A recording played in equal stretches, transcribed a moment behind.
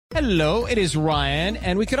Hello, it is Ryan,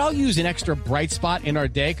 and we could all use an extra bright spot in our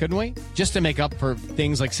day, couldn't we? Just to make up for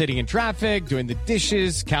things like sitting in traffic, doing the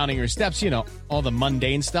dishes, counting your steps, all the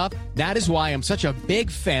mundane stuff. That is why I'm such a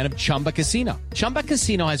big fan of Chumba Casino. Chumba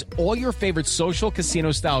Casino has all your favorite social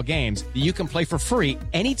casino-style games that you can play for free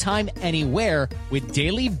anytime, anywhere with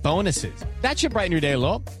daily bonuses. That should brighten your day a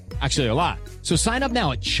little. Actually, a lot. So sign up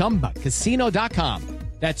now at ChumbaCasino.com.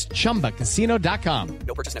 That's ChumbaCasino.com.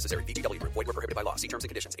 No purchase necessary. VGW Group. Void where prohibited by law. See terms and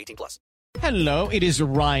conditions. 18+. Hello, it is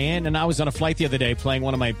Ryan, and I was on a flight the other day playing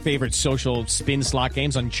one of my favorite social spin slot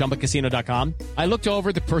games on ChumbaCasino.com. I looked over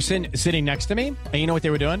at the person sitting next to me, and you know what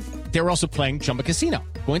they were doing? They were also playing Chumba Casino.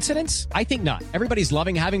 Coincidence? I think not. Everybody's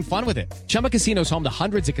loving having fun with it. Chumba Casino is home to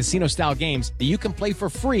hundreds of casino-style games that you can play for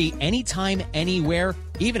free anytime, anywhere,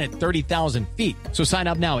 even at 30,000 feet. So sign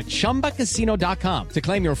up now at ChumbaCasino.com to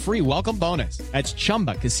claim your free welcome bonus. That's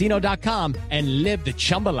ChumbaCasino.com and live the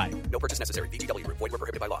Chumba life. No purchase necessary. VGW Group. Void where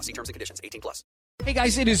prohibited by law. See terms and conditions. 18+. Hey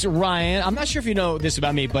guys, it is Ryan. I'm not sure if you know this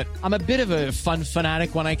about me, but I'm a bit of a fun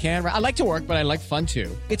fanatic when I can. I like to work, but I like fun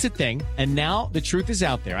too. It's a thing. And now the truth is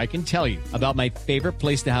out there. I can tell you about my favorite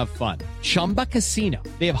place to have fun. Chumba Casino.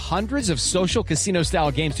 They have hundreds of social casino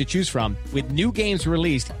style games to choose from with new games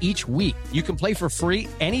released each week. You can play for free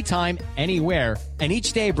anytime, anywhere. And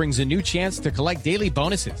each day brings a new chance to collect daily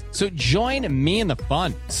bonuses. So join me in the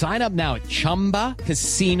fun. Sign up now at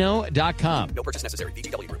ChumbaCasino.com. No purchase necessary.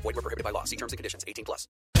 VGW Group. Void where prohibited by law. See terms and conditions. 18+.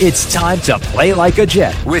 It's time to Play Like a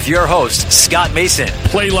Jet with your host, Scott Mason.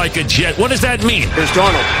 Play like a Jet. What does that mean? Here's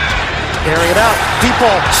Darnold. Carry it out. Deep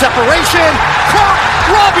ball. Separation. Caught.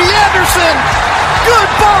 Robbie Anderson.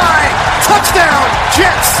 Goodbye. Touchdown,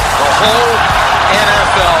 Jets. The whole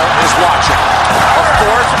NFL is watching. A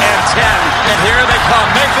 4th and 10. And here they come.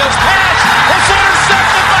 Mayfield's pass. It's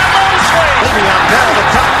intercepted by Mosley. Le'Veon Bell to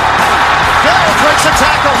cut. Bell breaks a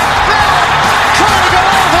tackle. Bell trying to go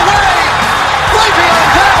all the way. Le'Veon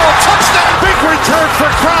Bell, touchdown. Big return for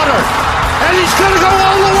Crowder. And he's going to go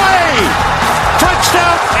all the way.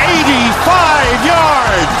 Touchdown, 85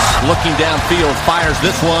 yards. Looking downfield, fires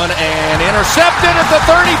this one and intercepted at the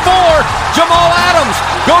 34. Jamal Adams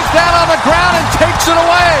goes down on the ground and takes it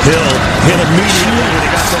away. Hill hit immediately when he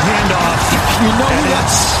got the handoff. You know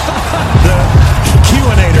that's The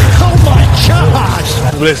Q-inator. oh my gosh.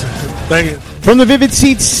 Listen, thank you. From the Vivid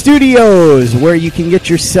Seats Studios, where you can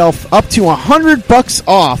get yourself up to $100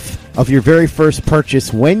 off of your very first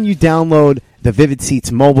purchase when you download the Vivid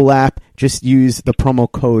Seats mobile app. Just use the promo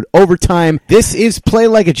code OVERTIME. This is Play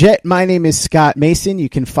Like a Jet. My name is Scott Mason. You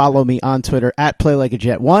can follow me on Twitter at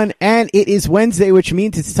PlayLikeAJet1. And it is Wednesday, which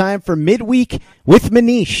means it's time for Midweek with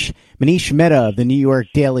Manish. Manish Mehta of the New York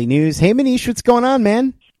Daily News. Hey, Manish, what's going on,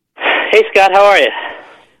 man? Hey, Scott, how are you?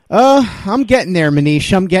 I'm getting there,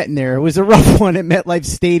 Manish. I'm getting there. It was a rough one at MetLife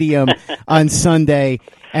Stadium on Sunday.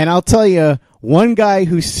 And I'll tell you, one guy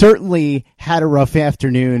who certainly had a rough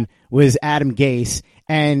afternoon was Adam Gase.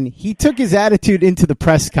 And he took his attitude into the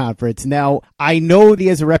press conference. Now, I know he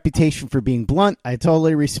has a reputation for being blunt. I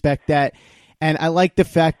totally respect that. And I like the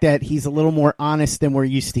fact that he's a little more honest than we're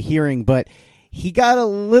used to hearing. But he got a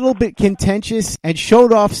little bit contentious and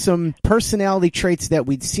showed off some personality traits that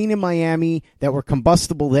we'd seen in Miami that were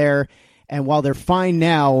combustible there. And while they're fine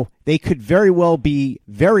now, they could very well be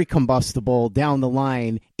very combustible down the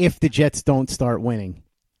line if the Jets don't start winning.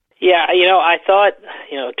 Yeah, I thought,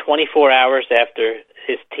 24 hours after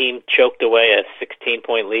his team choked away a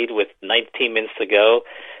 16-point lead with 19 minutes to go,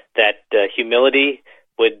 that humility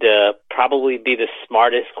would probably be the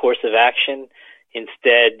smartest course of action.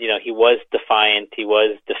 Instead, he was defiant. He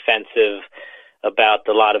was defensive about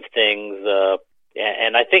a lot of things.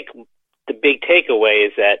 And I think the big takeaway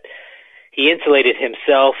is that he insulated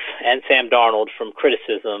himself and Sam Darnold from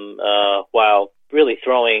criticism while really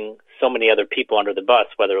throwing so many other people under the bus,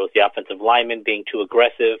 whether it was the offensive lineman being too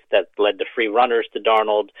aggressive that led to free runners to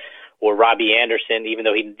Darnold, or Robbie Anderson. Even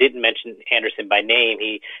though he didn't mention Anderson by name,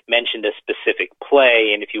 he mentioned a specific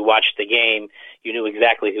play, and if you watched the game, you knew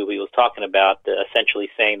exactly who he was talking about, essentially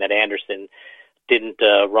saying that Anderson didn't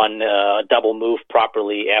run a double move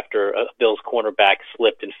properly after Bill's cornerback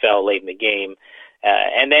slipped and fell late in the game.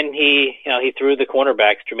 And then he threw the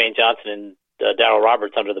cornerbacks, Jermaine Johnson and Darryl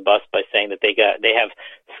Roberts, under the bus by saying that they have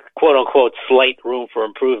quote unquote slight room for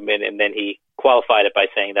improvement, and then he qualified it by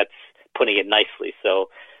saying that's putting it nicely.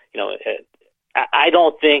 So, I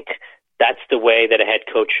don't think that's the way that a head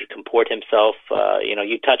coach should comport himself.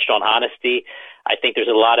 You touched on honesty. I think there's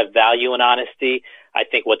a lot of value in honesty. I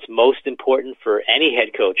think what's most important for any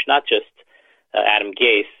head coach, not just Adam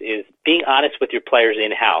Gase, is being honest with your players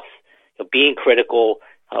in-house, being critical,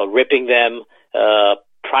 ripping them,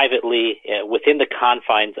 privately within the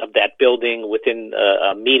confines of that building, within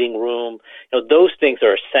a meeting room. Those things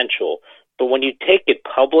are essential. But when you take it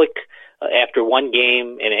public after one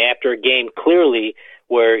game and after a game clearly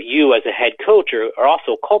where you as a head coach are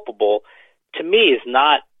also culpable, to me is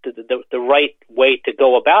not the right way to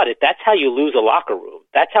go about it. That's how you lose a locker room.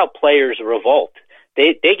 That's how players revolt.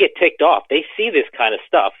 They get ticked off. They see this kind of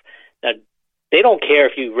stuff. Now, they don't care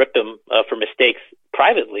if you rip them for mistakes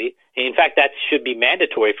privately. In fact, that should be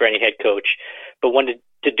mandatory for any head coach. But when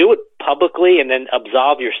to do it publicly and then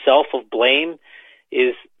absolve yourself of blame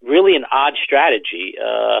is really an odd strategy.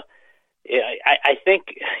 I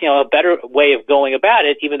think a better way of going about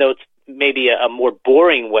it, even though it's maybe a more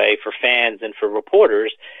boring way for fans and for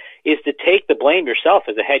reporters, is to take the blame yourself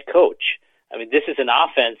as a head coach. I mean, this is an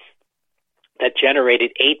offense that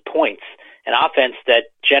generated 8 points, an offense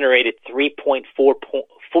that generated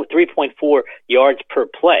 3.4 yards per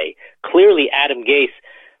play. Clearly, Adam Gase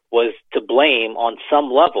was to blame on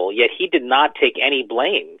some level, yet he did not take any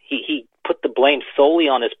blame. He put the blame solely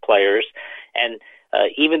on his players, and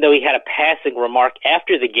even though he had a passing remark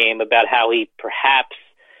after the game about how he perhaps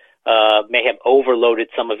may have overloaded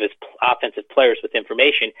some of his offensive players with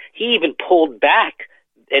information, he even pulled back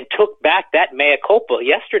and took back that mea culpa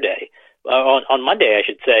yesterday, on Monday, I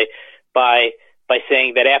should say, by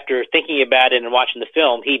saying that after thinking about it and watching the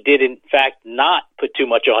film, he did in fact not put too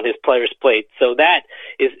much on his players' plate. So that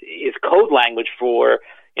is code language for,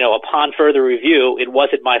 upon further review, it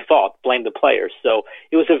wasn't my fault, blame the players. So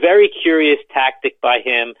it was a very curious tactic by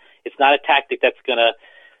him. It's not a tactic that's going to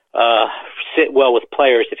sit well with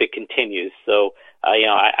players if it continues. So,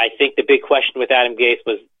 I think the big question with Adam Gase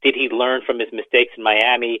was, did he learn from his mistakes in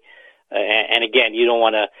Miami? And again, you don't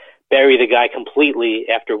want to bury the guy completely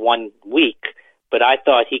after 1 week, but I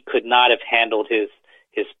thought he could not have handled his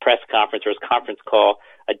press conference or his conference call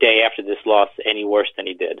a day after this loss any worse than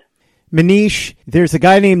he did. Manish, there's a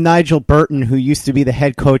guy named Nigel Burton who used to be the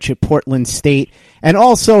head coach at Portland State and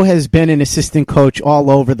also has been an assistant coach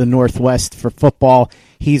all over the Northwest for football.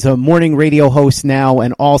 He's a morning radio host now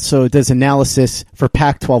and also does analysis for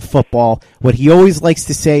Pac-12 football. What he always likes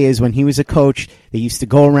to say is when he was a coach, they used to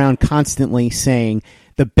go around constantly saying,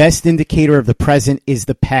 the best indicator of the present is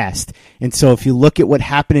the past. And so if you look at what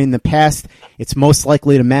happened in the past, it's most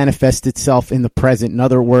likely to manifest itself in the present. In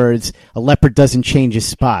other words, a leopard doesn't change his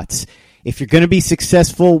spots. If you're going to be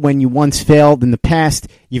successful when you once failed in the past,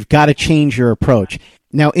 you've got to change your approach.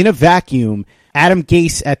 Now, in a vacuum, Adam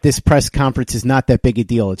Gase at this press conference is not that big a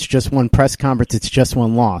deal. It's just one press conference. It's just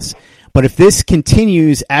one loss. But if this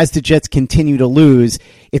continues as the Jets continue to lose,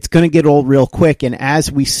 it's going to get old real quick. And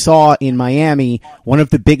as we saw in Miami, one of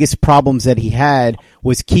the biggest problems that he had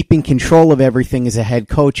was keeping control of everything as a head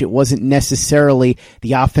coach. It wasn't necessarily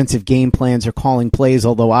the offensive game plans or calling plays,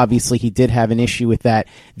 although obviously he did have an issue with that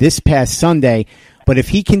this past Sunday. But if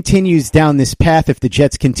he continues down this path, if the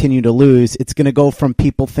Jets continue to lose, it's going to go from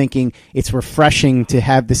people thinking it's refreshing to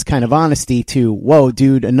have this kind of honesty to, whoa,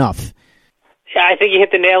 dude, enough. Yeah, I think you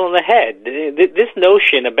hit the nail on the head. This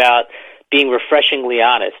notion about being refreshingly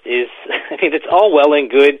honest is, it's all well and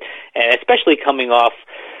good, and especially coming off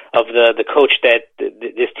of the coach that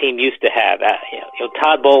this team used to have.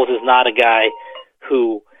 Todd Bowles is not a guy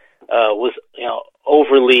who was,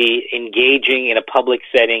 overly engaging in a public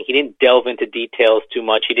setting. He didn't delve into details too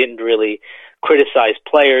much. He didn't really criticize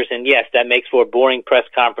players, and yes, that makes for a boring press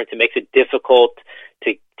conference. It makes it difficult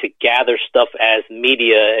to gather stuff as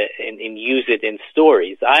media and use it in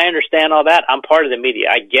stories. I understand all that. I'm part of the media.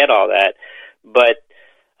 I get all that. But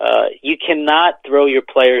you cannot throw your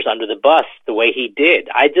players under the bus the way he did.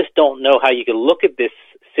 I just don't know how you can look at this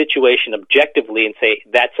situation objectively and say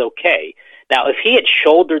that's okay. Now, if he had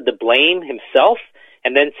shouldered the blame himself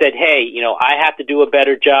and then said, hey, I have to do a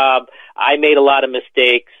better job. I made a lot of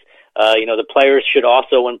mistakes. The players should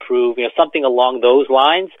also improve, something along those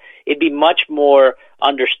lines, it'd be much more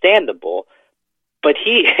understandable. But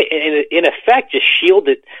he, in effect, just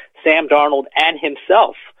shielded Sam Darnold and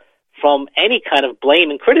himself from any kind of blame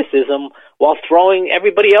and criticism while throwing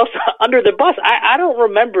everybody else under the bus. I don't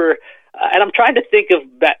remember, and I'm trying to think of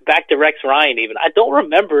back to Rex Ryan even. I don't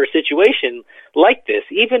remember a situation like this.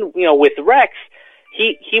 Even, with Rex,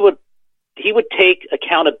 he would take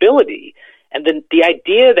accountability. And then the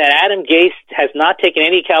idea that Adam Gase has not taken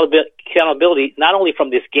any accountability, not only from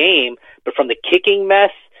this game, but from the kicking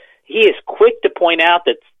mess, he is quick to point out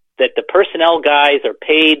that the personnel guys are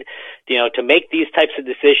paid, to make these types of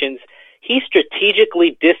decisions. He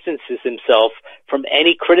strategically distances himself from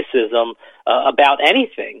any criticism about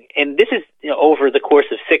anything. And this is over the course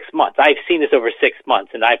of 6 months. I've seen this over 6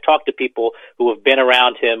 months, and I've talked to people who have been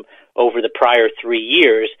around him over the prior 3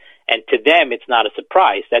 years. And to them, it's not a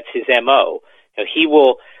surprise. That's his MO. He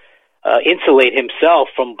will insulate himself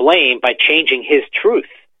from blame by changing his truth,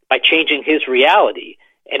 by changing his reality.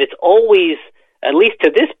 And it's always, at least to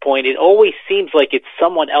this point, it always seems like it's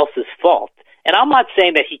someone else's fault. And I'm not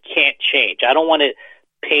saying that he can't change. I don't want to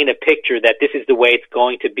paint a picture that this is the way it's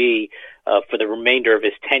going to be for the remainder of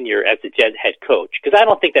his tenure as the Jets head coach, because I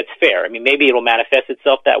don't think that's fair. I mean, maybe it'll manifest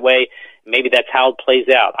itself that way. Maybe that's how it plays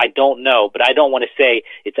out. I don't know, but I don't want to say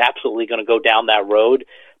it's absolutely going to go down that road.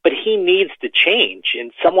 But he needs to change,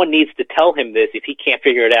 and someone needs to tell him this if he can't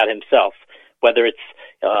figure it out himself, whether it's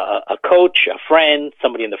a coach, a friend,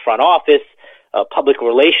 somebody in the front office, public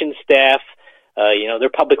relations staff. Their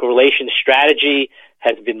public relations strategy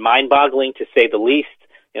has been mind-boggling, to say the least.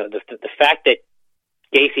 The fact that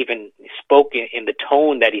Gase even spoke in the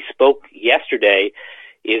tone that he spoke yesterday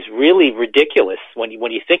is really ridiculous when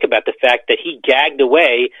you think about the fact that he gagged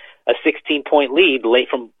away a 16-point lead late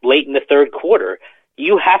in the third quarter.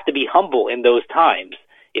 You have to be humble in those times.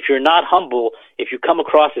 If you're not humble, if you come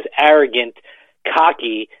across as arrogant,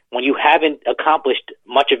 cocky, when you haven't accomplished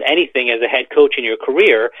much of anything as a head coach in your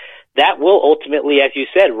career, that will ultimately, as you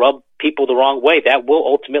said, rub people the wrong way. That will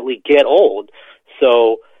ultimately get old.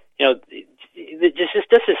 So,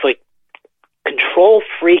 this is like control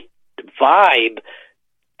freak vibe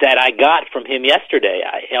that I got from him yesterday.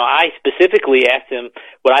 I specifically asked him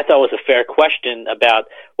what I thought was a fair question about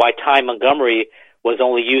why Ty Montgomery was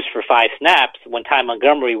only used for 5 snaps when Ty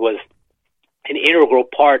Montgomery was an integral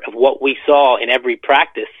part of what we saw in every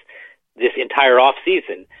practice this entire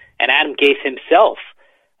offseason. And Adam Gase himself,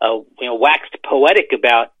 waxed poetic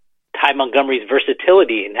about Ty Montgomery's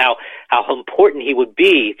versatility and how important he would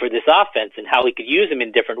be for this offense and how he could use him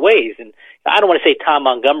in different ways. And I don't want to say Ty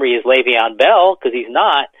Montgomery is Le'Veon Bell, because he's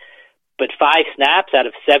not, but 5 snaps out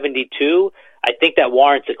of 72, I think that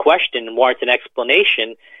warrants a question and warrants an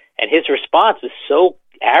explanation. And his response was so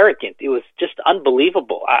arrogant. It was just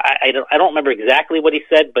unbelievable. I don't remember exactly what he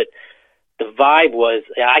said, but the vibe was,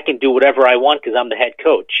 I can do whatever I want because I'm the head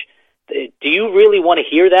coach. Do you really want to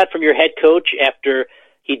hear that from your head coach after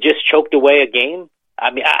he just choked away a game?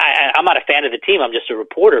 I mean, I'm not a fan of the team. I'm just a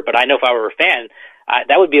reporter. But I know if I were a fan,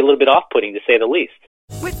 that would be a little bit off-putting, to say the least.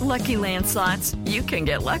 With Lucky Land Slots, you can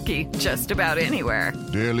get lucky just about anywhere.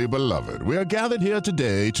 Dearly beloved, we are gathered here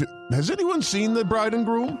today to... Has anyone seen the bride and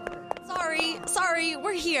groom? Sorry,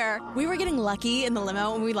 we're here. We were getting lucky in the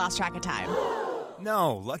limo and we lost track of time.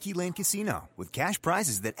 No, Lucky Land Casino, with cash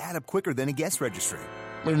prizes that add up quicker than a guest registry.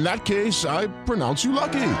 In that case, I pronounce you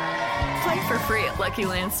lucky. Play for free at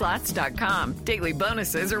LuckyLandSlots.com. Daily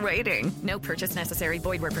bonuses are waiting. No purchase necessary.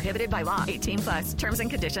 Void where prohibited by law. 18+. Terms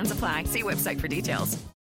and conditions apply. See website for details.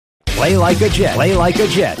 Play like a Jet. Play like a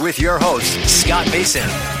Jet. With your host, Scott Mason.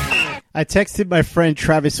 I texted my friend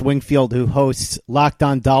Travis Wingfield, who hosts Locked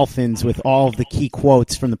On Dolphins, with all of the key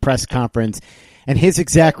quotes from the press conference, and his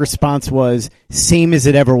exact response was, same as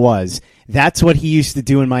it ever was. That's what he used to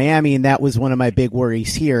do in Miami, and that was one of my big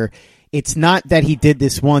worries here. It's not that he did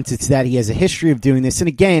this once, it's that he has a history of doing this. And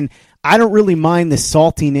again, I don't really mind the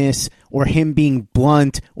saltiness or him being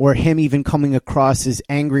blunt or him even coming across as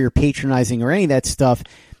angry or patronizing or any of that stuff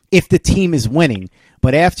if the team is winning.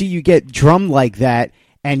 But after you get drummed like that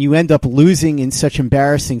and you end up losing in such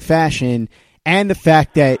embarrassing fashion, and the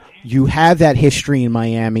fact that you have that history in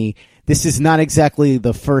Miami, this is not exactly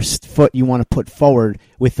the first foot you want to put forward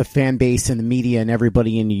with the fan base and the media and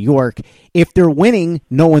everybody in New York. If they're winning,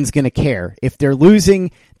 no one's going to care. If they're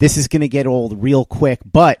losing, this is going to get old real quick.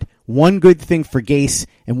 But one good thing for Gase,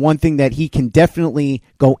 and one thing that he can definitely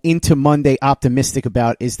go into Monday optimistic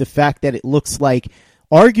about, is the fact that it looks like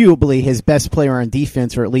arguably his best player on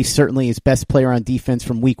defense, or at least certainly his best player on defense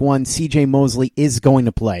from week 1, C.J. Mosley, is going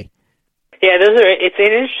to play. Yeah, it's an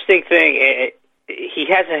interesting thing. He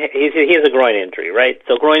has a groin injury, right?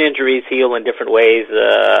 So groin injuries heal in different ways.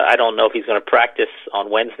 I don't know if he's going to practice on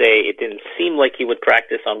Wednesday. It didn't seem like he would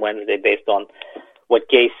practice on Wednesday based on what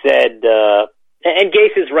Gase said. And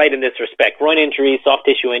Gase is right in this respect. Groin injuries, soft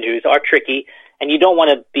tissue injuries are tricky, and you don't want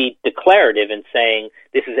to be declarative in saying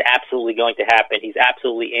this is absolutely going to happen. He's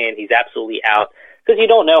absolutely in. He's absolutely out. Because you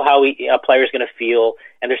don't know how a player is going to feel,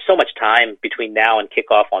 and there's so much time between now and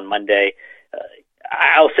kickoff on Monday.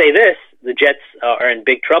 I'll say this. The Jets are in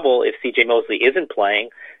big trouble if C.J. Mosley isn't playing,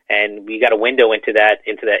 and we got a window into that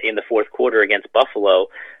in the fourth quarter against Buffalo.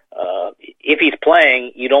 If he's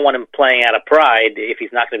playing, you don't want him playing out of pride if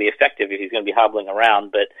he's not going to be effective, if he's going to be hobbling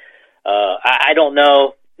around. But I don't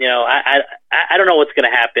know. I don't know what's going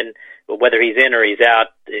to happen, whether he's in or he's out.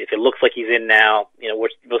 If it looks like he's in now, we're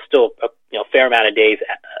still a fair amount of days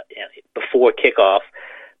before kickoff.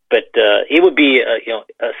 But it would be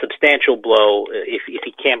a substantial blow if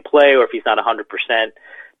he can't play or if he's not 100%,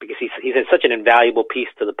 because he's such an invaluable piece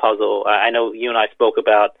to the puzzle. I know you and I spoke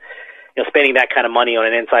about spending that kind of money on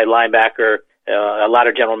an inside linebacker. A lot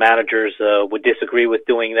of general managers would disagree with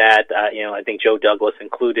doing that. I think Joe Douglas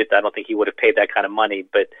included. I don't think he would have paid that kind of money.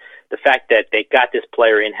 But the fact that they got this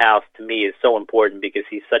player in-house, to me, is so important because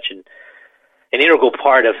he's such an integral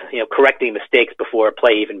part of correcting mistakes before a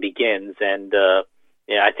play even begins. And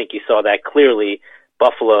I think you saw that clearly.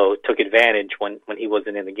 Buffalo took advantage when he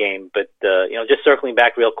wasn't in the game. But just circling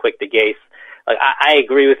back real quick to Gase, I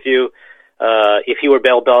agree with you. If he were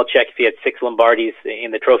Bill Belichick, if he had 6 Lombardis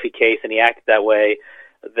in the trophy case and he acted that way,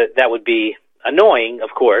 that would be annoying, of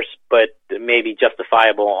course, but maybe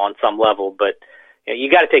justifiable on some level. But you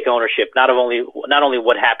got to take ownership, not only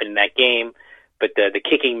what happened in that game, but the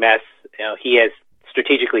kicking mess. He has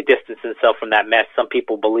strategically distanced himself from that mess. Some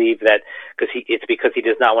people believe that it's because he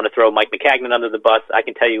does not want to throw Mike Maccagnan under the bus. I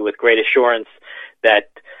can tell you with great assurance that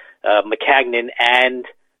Maccagnan and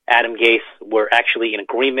Adam Gase were actually in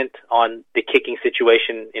agreement on the kicking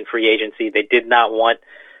situation in free agency. They did not want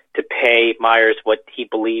to pay Myers what he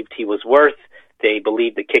believed he was worth. They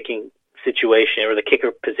believed the kicking situation or the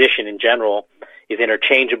kicker position in general is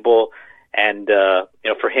interchangeable, and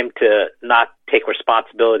for him to not take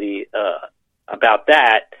responsibility about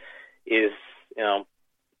that is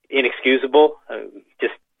inexcusable.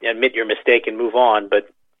 Just admit your mistake and move on. But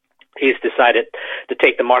he's decided to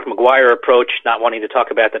take the Mark McGwire approach, not wanting to talk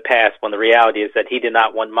about the past, when the reality is that he did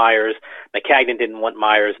not want Myers. Maccagnan didn't want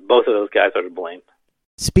Myers. Both of those guys are to blame.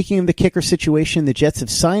 Speaking of the kicker situation, the Jets have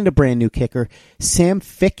signed a brand new kicker, Sam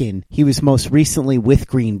Ficken. He was most recently with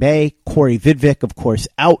Green Bay. Corey Vidvik, of course,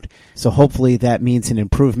 out. So hopefully that means an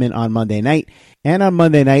improvement on Monday night. And on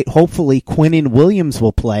Monday night, hopefully Quinnen Williams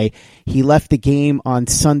will play. He left the game on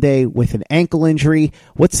Sunday with an ankle injury.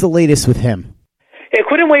 What's the latest with him? Yeah,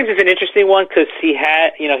 Quinnen Williams is an interesting one because he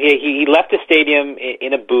had, he left the stadium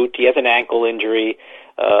in a boot. He has an ankle injury,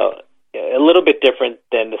 a little bit different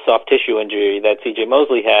than the soft tissue injury that C.J.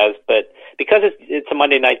 Mosley has. But because it's a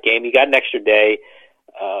Monday night game, he got an extra day.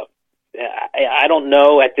 I don't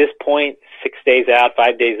know at this point, 6 days out,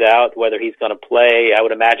 5 days out, whether he's going to play. I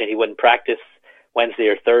would imagine he wouldn't practice Wednesday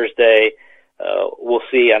or Thursday. We'll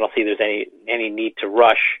see. I don't see there's any need to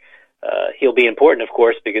rush. He'll be important, of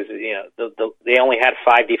course, because they only had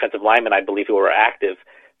 5 defensive linemen, I believe, who were active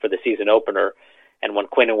for the season opener. And when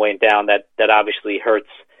Quinnen went down, that obviously hurts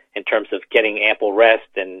in terms of getting ample rest.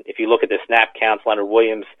 And if you look at the snap counts, Leonard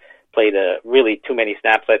Williams played really too many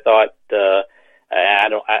snaps, I thought.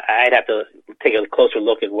 I'd have to take a closer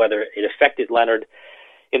look at whether it affected Leonard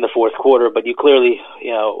in the fourth quarter. But you clearly,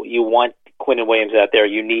 you want Quinnen Williams out there.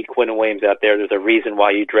 You need Quinnen Williams out there. There's a reason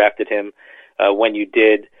why you drafted him when you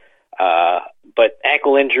did. But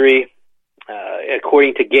ankle injury,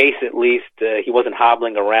 according to Gase at least, he wasn't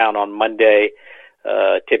hobbling around on Monday.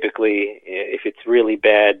 Typically, if it's really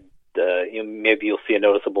bad, maybe you'll see a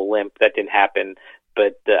noticeable limp. That didn't happen.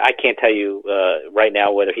 But I can't tell you right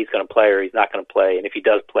now whether he's going to play or he's not going to play, and if he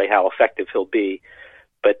does play, how effective he'll be.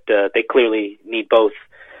 But they clearly need both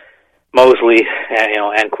Mosley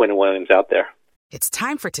and Quinnen Williams out there. It's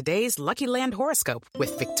time for today's Lucky Land horoscope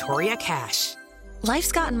with Victoria Cash.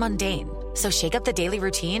 Life's gotten mundane, so shake up the daily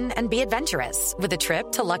routine and be adventurous with a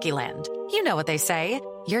trip to Lucky Land. You know what they say.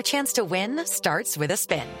 Your chance to win starts with a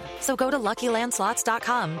spin. So go to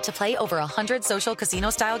LuckyLandSlots.com to play over 100 social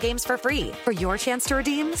casino-style games for free for your chance to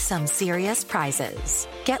redeem some serious prizes.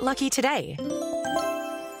 Get lucky today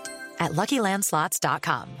at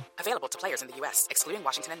LuckyLandSlots.com. Available to players in the U.S., excluding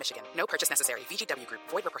Washington and Michigan. No purchase necessary. VGW Group.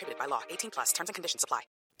 Void where prohibited by law. 18+. Terms and conditions apply.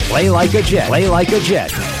 Play like a Jet. Play like a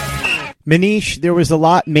Jet. Manish, there was a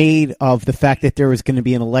lot made of the fact that there was going to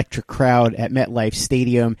be an electric crowd at MetLife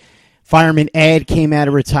Stadium. Fireman Ed came out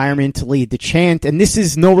of retirement to lead the chant, and this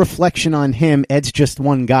is no reflection on him. Ed's just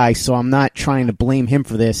one guy, so I'm not trying to blame him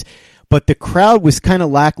for this. But the crowd was kind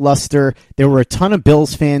of lackluster. There were a ton of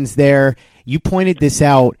Bills fans there. You pointed this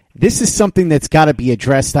out. This is something that's got to be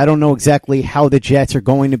addressed. I don't know exactly how the Jets are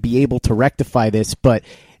going to be able to rectify this, but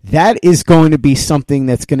that is going to be something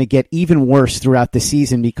that's going to get even worse throughout the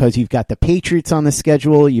season because you've got the Patriots on the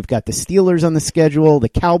schedule, you've got the Steelers on the schedule, the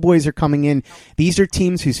Cowboys are coming in. These are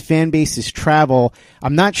teams whose fan bases travel.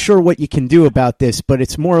 I'm not sure what you can do about this, but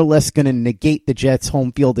it's more or less going to negate the Jets'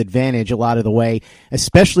 home field advantage a lot of the way,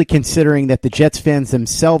 especially considering that the Jets fans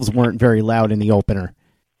themselves weren't very loud in the opener.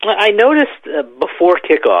 I noticed before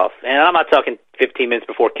kickoff, and I'm not talking 15 minutes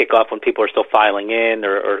before kickoff when people are still filing in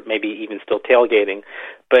or maybe even still tailgating,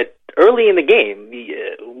 but early in the game,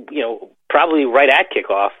 probably right at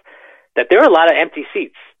kickoff, that there are a lot of empty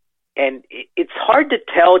seats. and it's hard to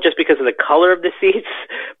tell just because of the color of the seats,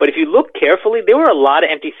 but if you look carefully, there were a lot of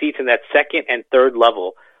empty seats in that second and third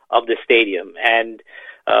level of the stadium. And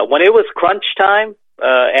when it was crunch time,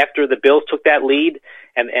 after the Bills took that lead,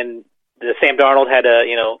 and the Sam Darnold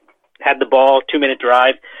had the ball, 2-minute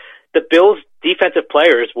drive, the Bills defensive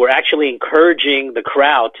players were actually encouraging the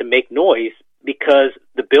crowd to make noise because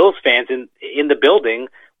the Bills fans in the building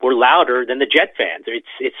were louder than the Jet fans.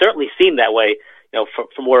 It certainly seemed that way,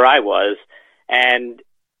 from where I was. And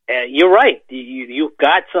you're right. You've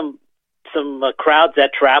got some crowds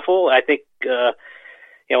that travel. I think,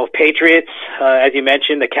 Patriots, as you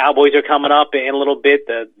mentioned, the Cowboys are coming up in a little bit.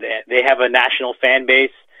 They have a national fan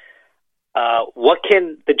base. What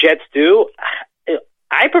can the Jets do?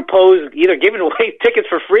 I propose either giving away tickets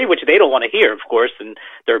for free, which they don't want to hear, of course, and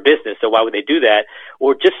their business, so why would they do that?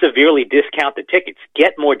 Or just severely discount the tickets.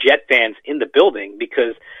 Get more Jet fans in the building,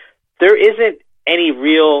 because there isn't any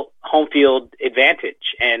real home field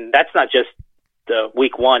advantage. And that's not just the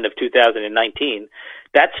week 1 of 2019.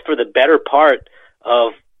 That's for the better part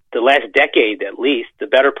of the last decade, at least, the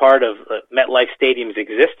better part of MetLife Stadium's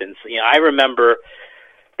existence. I remember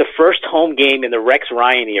the first home game in the Rex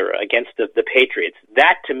Ryan era against the Patriots.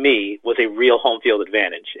 That, to me, was a real home field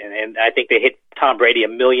advantage. And I think they hit Tom Brady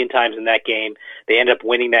 1 million times in that game. They ended up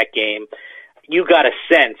winning that game. You got a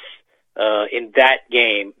sense in that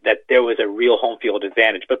game that there was a real home field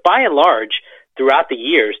advantage. But by and large, throughout the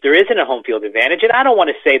years, there isn't a home field advantage. And I don't want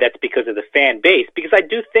to say that's because of the fan base, because I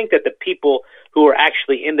do think that the people who are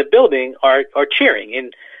actually in the building are cheering.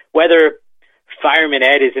 And whether Fireman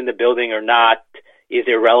Ed is in the building or not is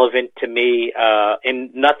irrelevant to me,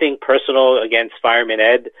 and nothing personal against Fireman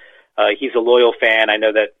Ed. He's a loyal fan. I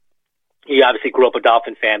know that he obviously grew up a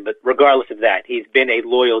Dolphin fan, but regardless of that, he's been a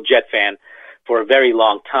loyal Jet fan for a very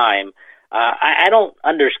long time. I don't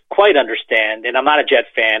quite understand, and I'm not a Jet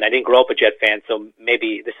fan. I didn't grow up a Jet fan, so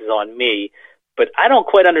maybe this is on me, but I don't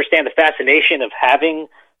quite understand the fascination of having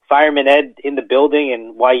Fireman Ed in the building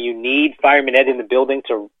and why you need Fireman Ed in the building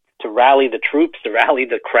to rally the troops, to rally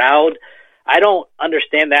the crowd. I don't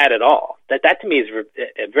understand that at all. That to me is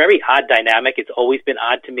a very odd dynamic. It's always been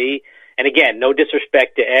odd to me. And again, no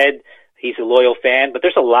disrespect to Ed. He's a loyal fan, but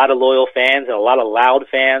there's a lot of loyal fans and a lot of loud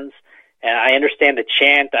fans. And I understand the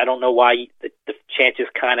chant. I don't know why the chant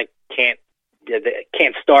just kind of can't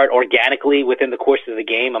start organically within the course of the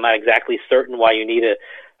game. I'm not exactly certain why you need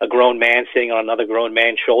a grown man sitting on another grown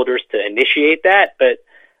man's shoulders to initiate that. But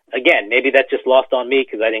again, maybe that's just lost on me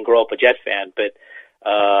because I didn't grow up a Jet fan. But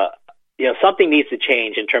something needs to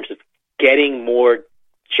change in terms of getting more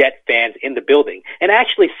Jet fans in the building and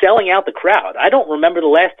actually selling out the crowd. I don't remember the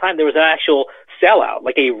last time there was an actual sellout,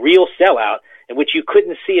 like a real sellout, in which you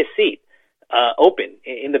couldn't see a seat open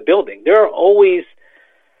in the building. There are always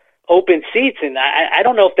open seats, and I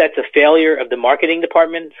don't know if that's a failure of the marketing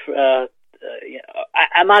department.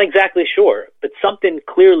 I'm not exactly sure, but something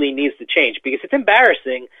clearly needs to change, because it's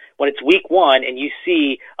embarrassing when it's week 1 and you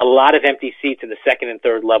see a lot of empty seats in the second and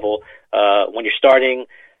third level when you're starting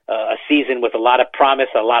a season with a lot of promise,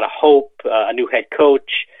 a lot of hope, a new head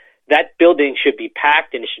coach. That building should be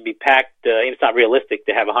packed, and it should be packed. It's not realistic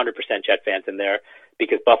to have 100% Jet fans in there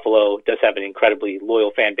because Buffalo does have an incredibly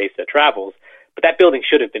loyal fan base that travels. But that building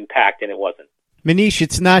should have been packed, and it wasn't. Manish,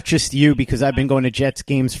 it's not just you, because I've been going to Jets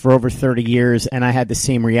games for over 30 years, and I had the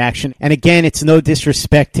same reaction. And again, it's no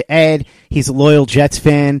disrespect to Ed. He's a loyal Jets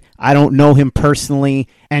fan. I don't know him personally,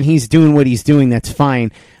 and he's doing what he's doing. That's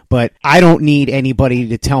fine. But I don't need anybody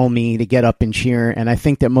to tell me to get up and cheer, and I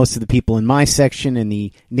think that most of the people in my section and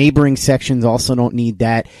the neighboring sections also don't need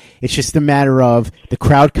that. It's just a matter of the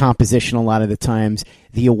crowd composition a lot of the times.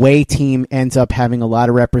 The away team ends up having a lot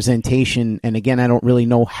of representation, and again, I don't really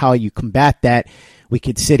know how you combat that. We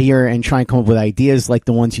could sit here and try and come up with ideas like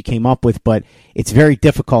the ones you came up with, but it's very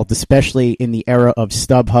difficult, especially in the era of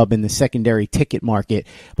StubHub and the secondary ticket market.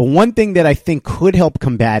 But one thing that I think could help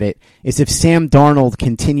combat it is if Sam Darnold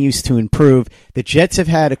continues to improve. The Jets have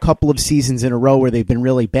had a couple of seasons in a row where they've been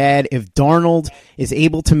really bad. If Darnold is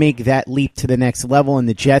able to make that leap to the next level and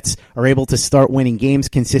the Jets are able to start winning games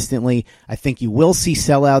consistently, I think you will see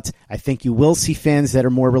sellouts. I think you will see fans that are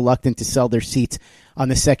more reluctant to sell their seats on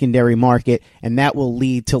the secondary market, and that will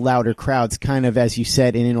lead to louder crowds, kind of, as you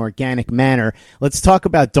said, in an organic manner. Let's talk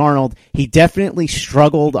about Darnold. He definitely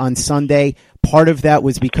struggled on Sunday. Part of that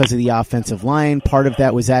was because of the offensive line. Part of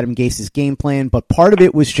that was Adam Gase's game plan, but part of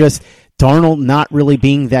it was just Darnold not really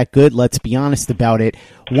being that good, let's be honest about it.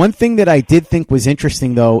 One thing that I did think was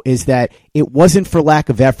interesting, though, is that it wasn't for lack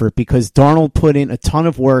of effort because Darnold put in a ton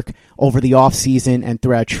of work over the offseason and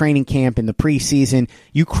throughout training camp in the preseason.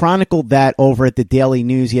 You chronicled that over at the Daily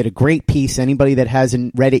News. You had a great piece. Anybody that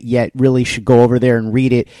hasn't read it yet really should go over there and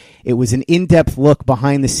read it. It was an in-depth look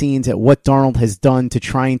behind the scenes at what Darnold has done to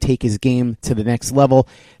try and take his game to the next level.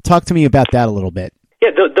 Talk to me about that a little bit. Yeah,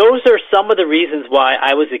 those are some of the reasons why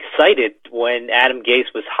I was excited when Adam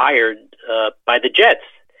Gase was hired by the Jets.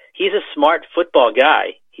 He's a smart football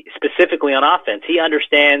guy, specifically on offense. He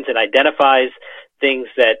understands and identifies things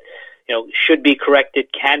that should be corrected,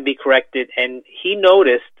 can be corrected, and he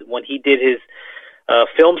noticed when he did his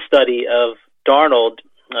film study of Darnold's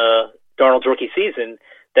rookie season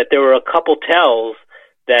that there were a couple tells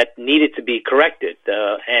that needed to be corrected.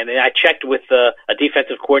 And I checked with a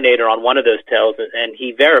defensive coordinator on one of those tells, and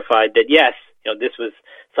he verified that, yes, this was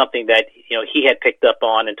something that he had picked up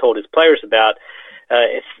on and told his players about.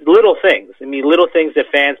 It's little things. I mean, little things that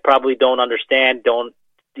fans probably don't understand, don't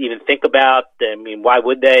even think about. I mean, why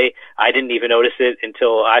would they? I didn't even notice it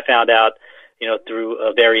until I found out,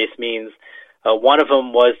 through various means. One of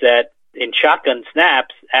them was that in shotgun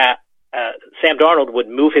snaps, Sam Darnold would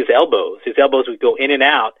move his elbows. His elbows would go in and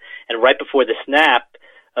out, and right before the snap,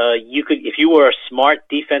 you could, if you were a smart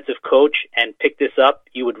defensive coach and picked this up,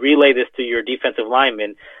 you would relay this to your defensive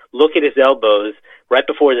lineman. Look at his elbows. Right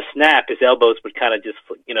before the snap, his elbows would kind of just,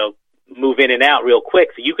 move in and out real quick,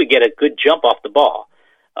 so you could get a good jump off the ball.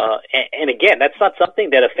 And again, that's not something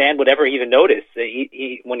that a fan would ever even notice.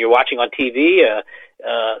 When you're watching on TV,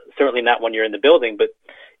 certainly not when you're in the building, but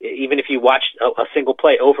even if you watch a single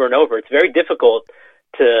play over and over, it's very difficult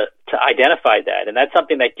to identify that. And that's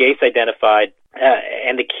something that Gase identified.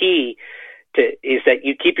 And the key is that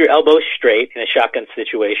you keep your elbows straight in a shotgun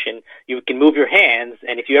situation. You can move your hands.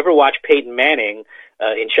 And if you ever watch Peyton Manning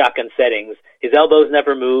in shotgun settings, his elbows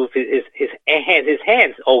never move. His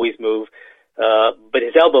hands always move, but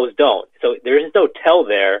his elbows don't. So there is no tell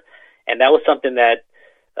there. And that was something that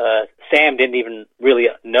Sam didn't even really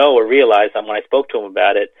know or realize when I spoke to him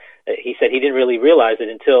about it. He said he didn't really realize it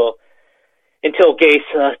until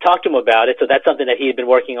Gase talked to him about it. So that's something that he had been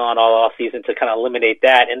working on all off season to kind of eliminate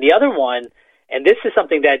that. And the other one, and this is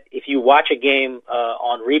something that if you watch a game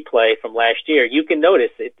on replay from last year, you can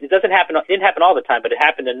notice it didn't happen all the time, but it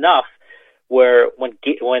happened enough where when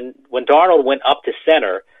Darnold went up to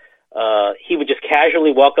center, he would just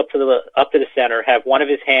casually walk up to the center, have one of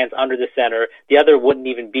his hands under the center, the other wouldn't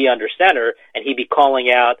even be under center, and he'd be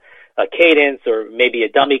calling out a cadence or maybe a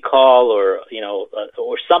dummy call or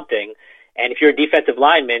something. And if you're a defensive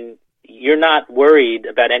lineman, you're not worried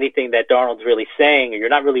about anything that Darnold's really saying, or you're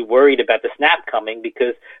not really worried about the snap coming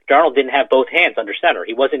because Darnold didn't have both hands under center.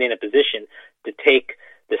 He wasn't in a position to take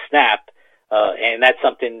the snap, and that's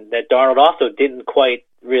something that Darnold also didn't quite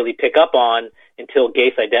really pick up on until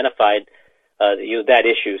Gase identified that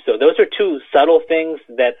issue. So those are two subtle things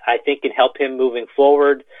that I think can help him moving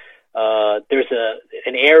forward. There's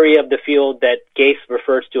an area of the field that Gase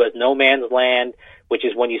refers to as no man's land, which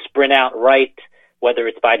is when you sprint out right, whether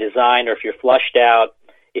it's by design or if you're flushed out.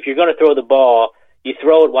 If you're going to throw the ball, you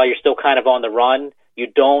throw it while you're still kind of on the run. You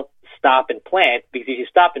don't stop and plant, because if you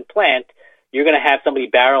stop and plant, you're going to have somebody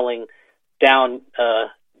barreling down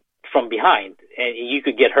from behind, and you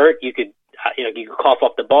could get hurt. You could cough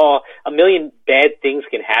up the ball. A million bad things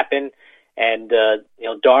can happen. And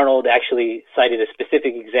Darnold actually cited a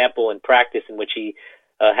specific example in practice in which he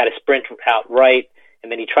had a sprint out right,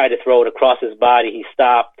 and then he tried to throw it across his body. He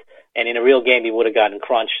stopped, and in a real game, he would have gotten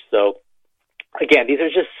crunched. So, again, these are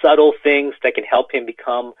just subtle things that can help him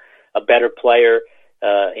become a better player.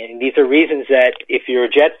 And these are reasons that if you're a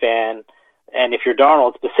Jet fan, and if you're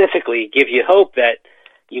Darnold specifically, give you hope that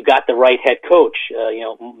you got the right head coach,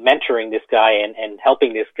 mentoring this guy and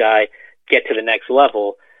helping this guy get to the next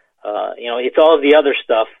level. It's all of the other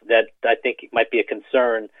stuff that I think might be a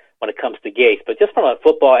concern when it comes to Gase. But just from a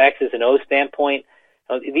football X's and O's standpoint,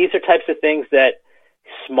 these are types of things that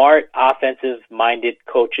smart offensive-minded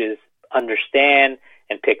coaches understand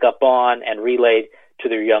and pick up on and relay to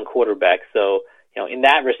their young quarterback. So, in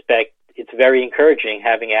that respect, it's very encouraging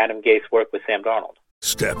having Adam Gase work with Sam Darnold.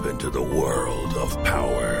 Step into the world of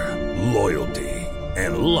power, loyalty,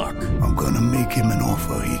 and luck. I'm going to make him an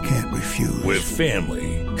offer he can't refuse. With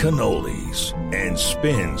family, cannolis, and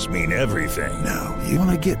spins mean everything. Now, you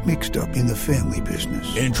want to get mixed up in the family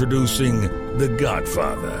business. Introducing The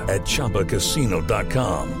Godfather at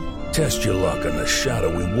ChumbaCasino.com. Test your luck in the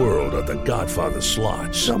shadowy world of The Godfather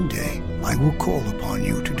slot. Someday, I will call upon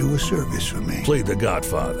you to do a service for me. Play The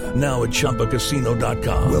Godfather now at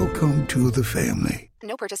ChumbaCasino.com. Welcome to the family.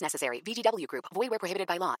 No purchase necessary. VGW Group. Void where prohibited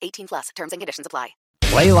by law. 18+. Terms and conditions apply.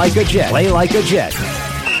 Play like a Jet. Play like a Jet.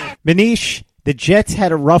 Manish, the Jets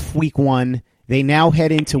had a rough week 1. They now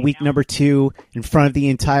head into week number 2 in front of the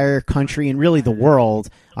entire country and really the world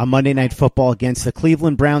on Monday Night Football against the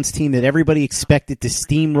Cleveland Browns team that everybody expected to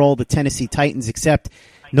steamroll the Tennessee Titans, except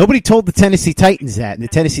nobody told the Tennessee Titans that. And the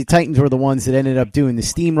Tennessee Titans were the ones that ended up doing the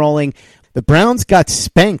steamrolling. The Browns got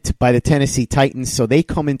spanked by the Tennessee Titans, so they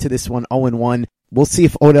come into this one 0-1. We'll see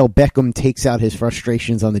if Odell Beckham takes out his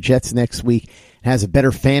frustrations on the Jets next week and has a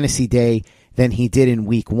better fantasy day than he did in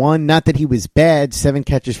week 1. Not that he was bad, 7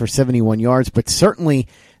 catches for 71 yards, but certainly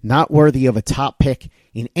not worthy of a top pick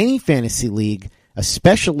in any fantasy league,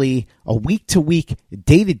 especially a week-to-week,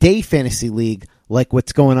 day-to-day fantasy league like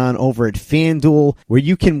what's going on over at FanDuel, where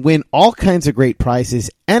you can win all kinds of great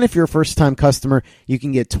prizes. And if you're a first-time customer, you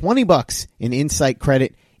can get $20 in Insight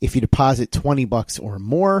credit if you deposit $20 or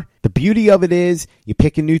more. The beauty of it is you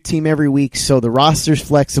pick a new team every week, so the roster's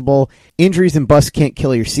flexible. Injuries and busts can't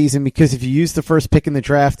kill your season, because if you use the first pick in the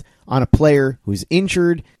draft on a player who's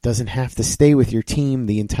injured, doesn't have to stay with your team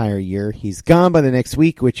the entire year. He's gone by the next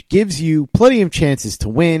week, which gives you plenty of chances to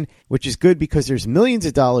win, which is good because there's millions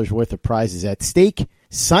of dollars worth of prizes at stake.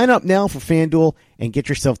 Sign up now for FanDuel and get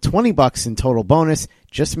yourself $20 in total bonus.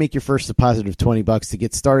 Just make your first deposit of $20 to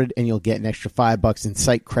get started, and you'll get an extra $5 in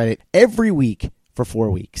site credit every week for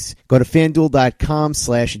 4 weeks. Go to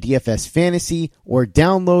FanDuel.com/DFS Fantasy or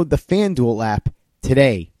download the FanDuel app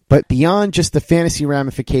today. But beyond just the fantasy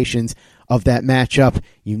ramifications of that matchup,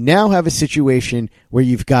 you now have a situation where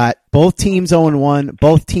you've got both teams 0-1,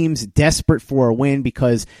 both teams desperate for a win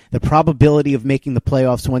because the probability of making the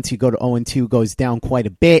playoffs once you go to 0-2 goes down quite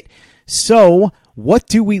a bit. So what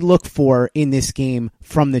do we look for in this game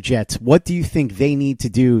from the Jets? What do you think they need to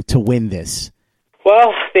do to win this?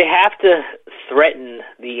 Well, they have to threaten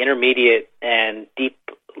the intermediate and deep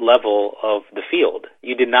level of the field.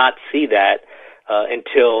 You did not see that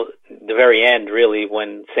until the very end, really,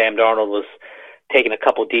 when Sam Darnold was taking a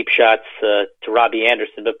couple deep shots to Robbie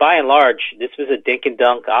Anderson. But by and large, this was a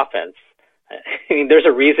dink-and-dunk offense. I mean, there's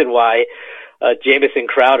a reason why Jamison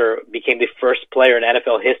Crowder became the first player in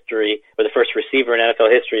NFL history, or the first receiver in NFL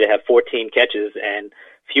history to have 14 catches and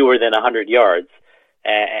fewer than 100 yards.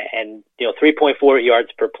 And 3.4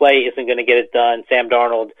 yards per play isn't going to get it done. Sam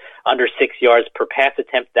Darnold, under 6 yards per pass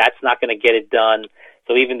attempt, that's not going to get it done.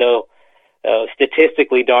 So even though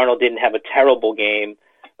statistically Darnold didn't have a terrible game,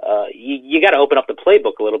 you got to open up the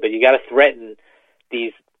playbook a little bit. You got to threaten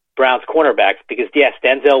these Browns cornerbacks because, yes,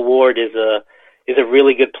 Denzel Ward is a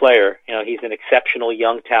really good player. He's an exceptional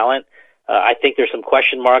young talent. I think there's some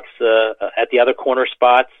question marks at the other corner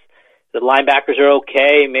spots. The linebackers are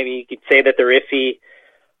okay. Maybe you could say that they're iffy.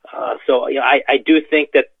 I do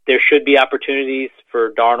think that there should be opportunities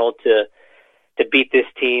for Darnold to beat this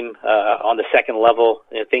team on the second level.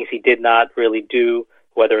 Things he did not really do,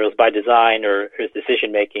 whether it was by design or his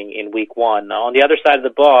decision-making in week 1. On the other side of the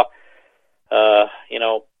ball,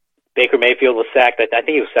 Baker Mayfield was sacked. I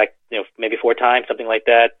think he was sacked maybe 4 times, something like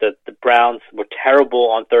that. The Browns were terrible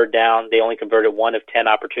on third down. They only converted 1 of 10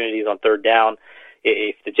 opportunities on third down.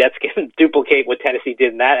 If the Jets can duplicate what Tennessee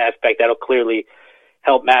did in that aspect, that'll clearly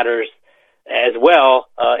help matters as well.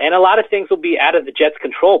 And a lot of things will be out of the Jets'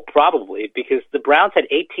 control probably because the Browns had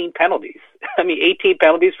 18 penalties. 18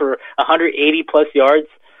 penalties for 180-plus yards.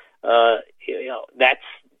 That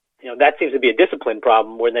seems to be a discipline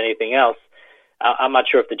problem more than anything else. I'm not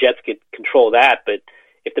sure if the Jets could control that, but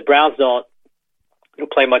if the Browns don't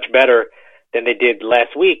play much better than they did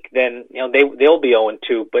last week, then they'll be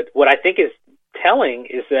 0-2. But what I think is telling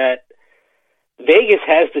is that Vegas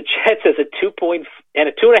has the Jets as a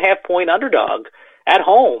 2.5 point underdog at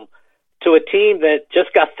home to a team that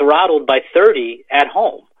just got throttled by 30 at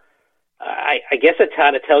home. I guess that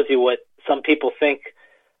kind of tells you what some people think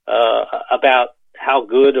about how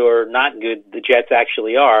good or not good the Jets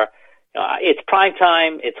actually are. It's prime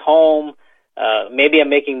time. It's home. Maybe I'm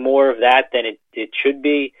making more of that than it should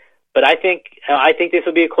be, but I think this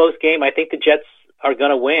will be a close game. I think the Jets are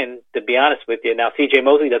going to win, to be honest with you. Now, C.J.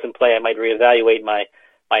 Mosley doesn't play. I might reevaluate my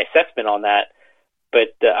assessment on that.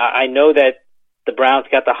 But I know that the Browns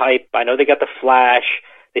got the hype. I know they got the flash.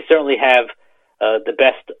 They certainly have the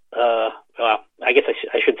best I guess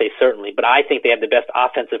I should say certainly, but I think they have the best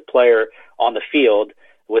offensive player on the field,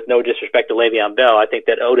 with no disrespect to Le'Veon Bell. I think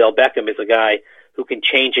that Odell Beckham is a guy who can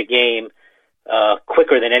change a game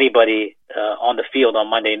quicker than anybody on the field on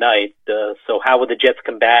Monday night. So how would the Jets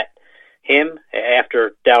combat him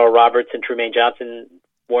after Darryl Roberts and Trumaine Johnson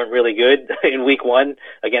weren't really good in week 1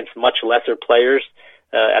 against much lesser players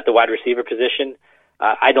at the wide receiver position?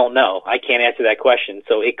 I don't know. I can't answer that question.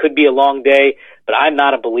 So it could be a long day, but I'm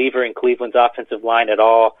not a believer in Cleveland's offensive line at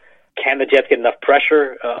all. Can the Jets get enough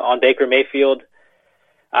pressure on Baker Mayfield?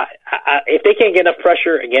 If they can't get enough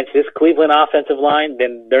pressure against this Cleveland offensive line,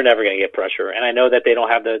 then they're never going to get pressure. And I know that they don't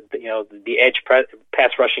have the edge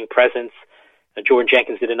pass rushing presence. Jordan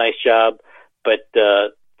Jenkins did a nice job, but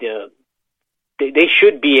they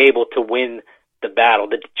should be able to win the battle.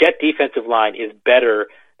 The Jet defensive line is better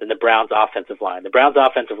than the Browns offensive line. The Browns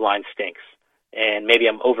offensive line stinks, and maybe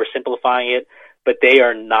I'm oversimplifying it, but they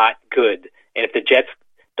are not good. And if the Jets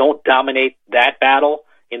don't dominate that battle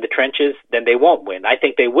in the trenches, then they won't win. I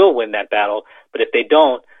think they will win that battle, but if they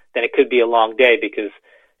don't, then it could be a long day, because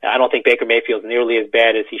I don't think Baker Mayfield's nearly as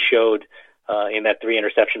bad as he showed in that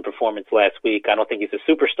 3-interception performance last week. I don't think he's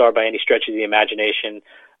a superstar by any stretch of the imagination.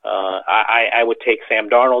 I would take Sam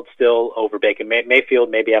Darnold still over Baker Mayfield.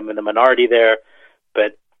 Maybe I'm in the minority there,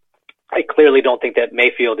 but I clearly don't think that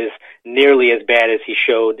Mayfield is nearly as bad as he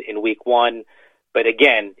showed in week 1. But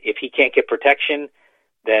again, if he can't get protection,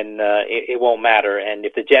 then it won't matter. And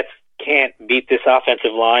if the Jets can't beat this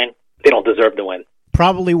offensive line, they don't deserve to win.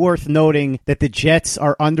 Probably worth noting that the Jets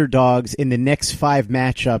are underdogs in the next 5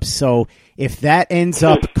 matchups. So if that ends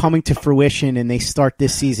up coming to fruition and they start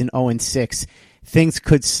this season 0-6, things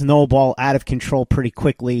could snowball out of control pretty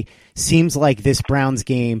quickly. Seems like this Browns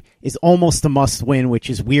game is almost a must-win, which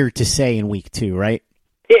is weird to say in week 2, right?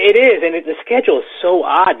 Yeah, it is, and the schedule is so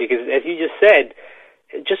odd because, as you just said,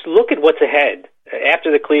 just look at what's ahead.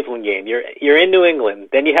 After the Cleveland game, you're in New England,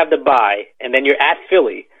 then you have the bye, and then you're at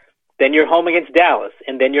Philly, then you're home against Dallas,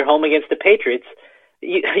 and then you're home against the Patriots.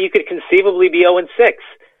 You could conceivably be 0-6.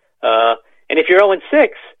 And if you're 0-6,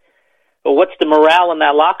 well, what's the morale in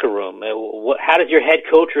that locker room? How does your head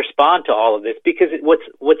coach respond to all of this? Because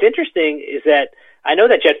what's interesting is that I know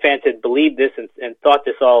that Jet fans had believed this and thought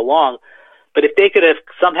this all along, but if they could have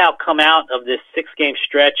somehow come out of this 6-game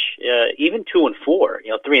stretch, even 2-4,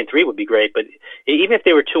 3-3 would be great, but even if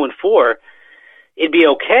they were 2-4, it'd be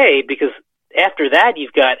okay, because after that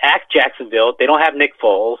you've got at Jacksonville. They don't have Nick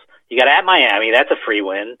Foles. You got at Miami. That's a free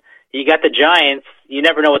win. You got the Giants. You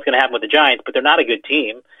never know what's going to happen with the Giants, but they're not a good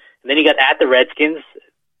team. And then you got at the Redskins.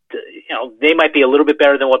 They might be a little bit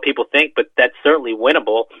better than what people think, but that's certainly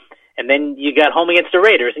winnable. And then you got home against the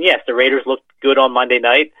Raiders. And yes, the Raiders looked good on Monday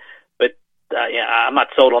night, but I'm not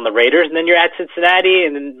sold on the Raiders. And then you're at Cincinnati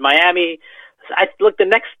and then Miami.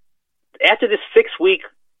 After this 6-week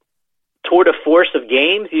tour de force of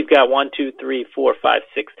games, you've got 1, 2, 3, 4, 5,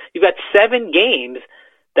 6. You've got 7 games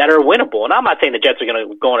that are winnable. And I'm not saying the Jets are going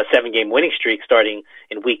to go on a 7-game winning streak starting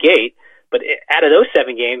in week 8, but out of those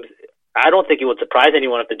 7 games, I don't think it would surprise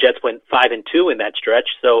anyone if the Jets went 5-2 in that stretch.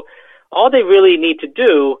 So all they really need to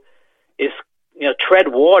do is tread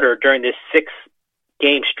water during this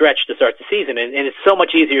 6-game stretch to start the season. And it's so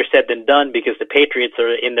much easier said than done, because the Patriots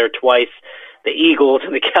are in there twice, the Eagles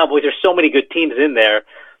and the Cowboys. There's so many good teams in there.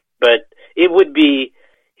 But it would be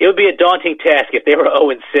a daunting task if they were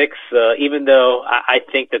 0-6, even though I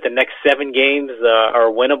think that the next 7 games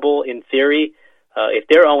are winnable in theory. If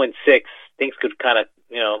they're 0-6, things could kind of,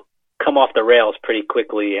 come off the rails pretty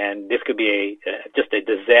quickly, and this could be just a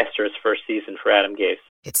disastrous first season for Adam Gase.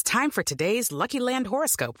 It's time for today's Lucky Land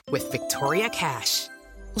horoscope with Victoria Cash.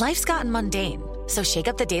 Life's gotten mundane, so shake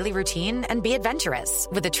up the daily routine and be adventurous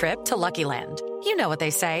with a trip to Lucky Land. You know what they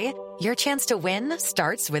say. Your chance to win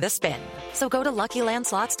starts with a spin. So go to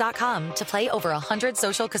LuckyLandSlots.com to play over 100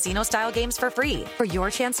 social casino-style games for free for your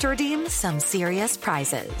chance to redeem some serious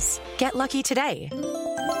prizes. Get lucky today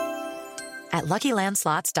at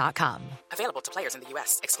LuckyLandSlots.com. Available to players in the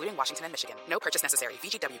U.S., excluding Washington and Michigan. No purchase necessary.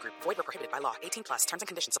 VGW Group. Void where prohibited by law. 18+. Terms and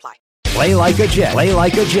conditions apply. Play like a Jet. Play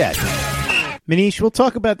like a Jet. Manish, we'll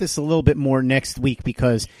talk about this a little bit more next week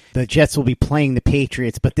because the Jets will be playing the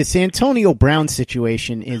Patriots, but this Antonio Brown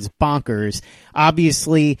situation is bonkers.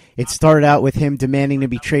 Obviously, it started out with him demanding to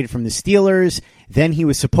be traded from the Steelers. Then he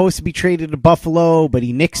was supposed to be traded to Buffalo, but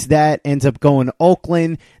he nixed that, ends up going to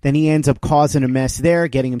Oakland. Then he ends up causing a mess there,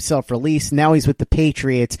 getting himself released. Now he's with the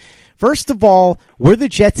Patriots. First of all, were the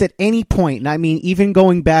Jets at any point, and I mean even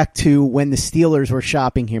going back to when the Steelers were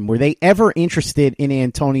shopping him, were they ever interested in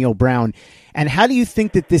Antonio Brown? And how do you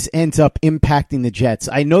think that this ends up impacting the Jets?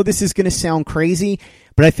 I know this is going to sound crazy,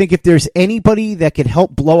 but I think if there's anybody that could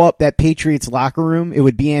help blow up that Patriots locker room, it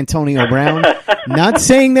would be Antonio Brown. Not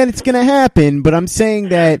saying that it's going to happen, but I'm saying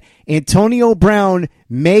that Antonio Brown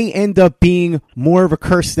may end up being more of a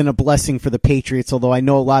curse than a blessing for the Patriots, although I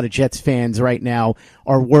know a lot of Jets fans right now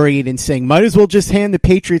are worried and saying, might as well just hand the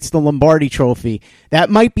Patriots the Lombardi trophy. That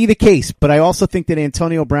might be the case, but I also think that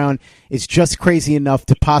Antonio Brown is just crazy enough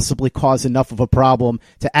to possibly cause enough of a problem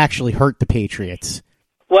to actually hurt the Patriots.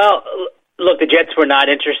 Well, look, the Jets were not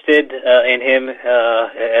interested in him.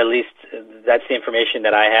 At least that's the information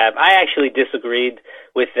that I have. I actually disagreed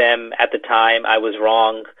with them at the time. I was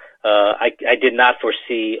wrong. I did not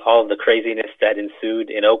foresee all of the craziness that ensued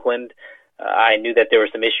in Oakland. I knew that there were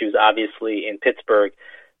some issues, obviously, in Pittsburgh.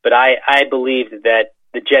 But I believed that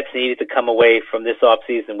the Jets needed to come away from this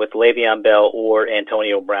offseason with Le'Veon Bell or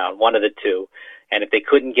Antonio Brown, one of the two. And if they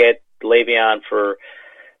couldn't get Le'Veon for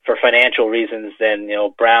financial reasons, then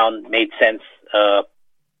Brown made sense.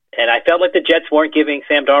 And I felt like the Jets weren't giving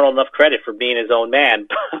Sam Darnold enough credit for being his own man,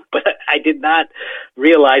 but I did not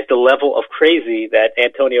realize the level of crazy that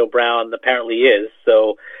Antonio Brown apparently is.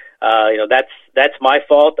 So, that's my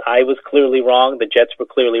fault. I was clearly wrong. The Jets were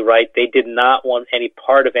clearly right. They did not want any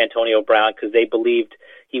part of Antonio Brown because they believed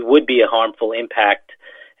he would be a harmful impact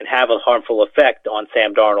and have a harmful effect on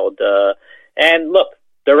Sam Darnold. And look,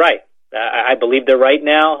 they're right. I believe they're right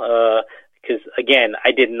now because, again,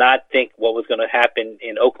 I did not think what was going to happen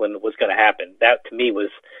in Oakland was going to happen. That, to me, was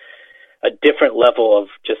a different level of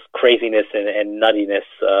just craziness and nuttiness.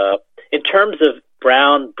 In terms of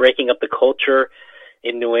Brown breaking up the culture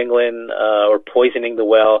in New England or poisoning the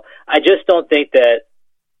well, I just don't think that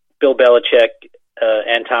Bill Belichick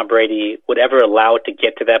and Tom Brady would ever allow it to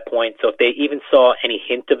get to that point. So if they even saw any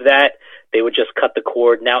hint of that, they would just cut the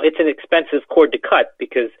cord. Now, it's an expensive cord to cut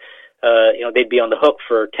because they'd be on the hook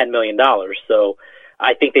for $10 million. So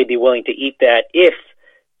I think they'd be willing to eat that if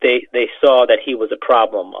they saw that he was a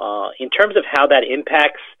problem. In terms of how that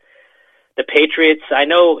impacts the Patriots, I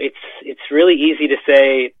know it's really easy to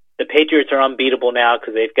say the Patriots are unbeatable now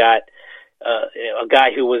because they've got a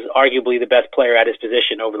guy who was arguably the best player at his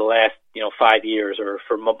position over the last 5 years or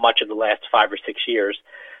for much of the last 5 or 6 years.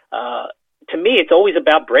 To me, it's always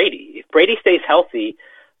about Brady. If Brady stays healthy,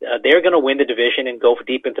 they're going to win the division and go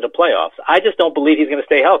deep into the playoffs. I just don't believe he's going to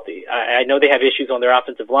stay healthy. I know they have issues on their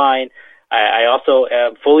offensive line. I also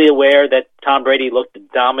am fully aware that Tom Brady looked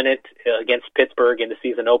dominant against Pittsburgh in the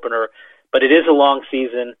season opener, but it is a long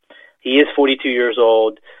season. He is 42 years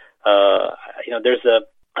old. There's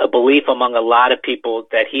a belief among a lot of people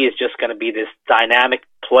that he is just going to be this dynamic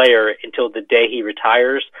player until the day he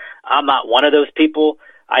retires. I'm not one of those people.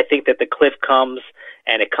 I think that the cliff comes,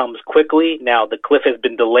 and it comes quickly. Now, the cliff has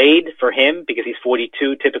been delayed for him because he's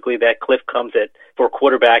 42. Typically, that cliff comes for a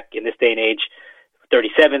quarterback in this day and age,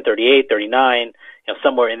 37, 38, 39,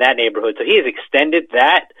 somewhere in that neighborhood. So he has extended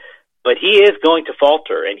that, but he is going to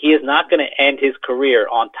falter, and he is not going to end his career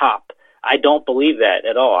on top. I don't believe that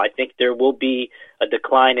at all. I think there will be a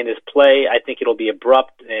decline in his play. I think it'll be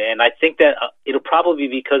abrupt, and I think that it'll probably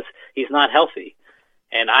be because he's not healthy.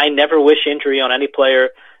 And I never wish injury on any player,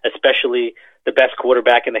 especially the best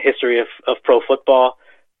quarterback in the history of pro football.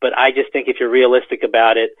 But I just think if you're realistic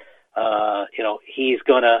about it,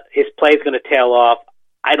 his play is gonna tail off.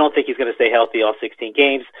 I don't think he's gonna stay healthy all 16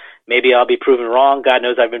 games. Maybe I'll be proven wrong. God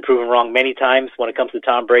knows I've been proven wrong many times when it comes to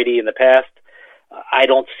Tom Brady in the past. I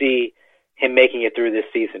don't see him making it through this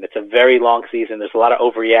season. It's a very long season. There's a lot of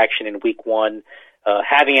overreaction in week one.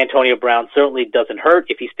 Having Antonio Brown certainly doesn't hurt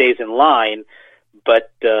if he stays in line.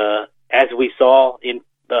 But as we saw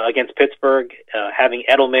against Pittsburgh, having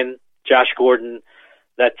Edelman, Josh Gordon,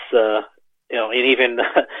 that's and even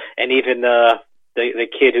the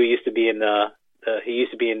kid who used to be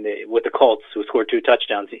with the Colts who scored 2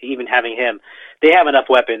 touchdowns. Even having him, they have enough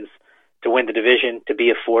weapons to win the division, to be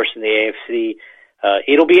a force in the AFC.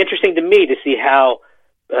 It'll be interesting to me to see how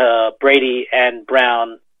Brady and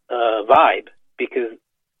Brown vibe, because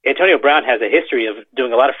Antonio Brown has a history of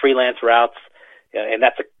doing a lot of freelance routes. And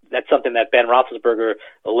that's something that Ben Roethlisberger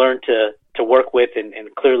learned to work with and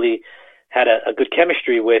clearly had a good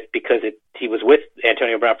chemistry with because he was with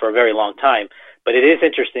Antonio Brown for a very long time. But it is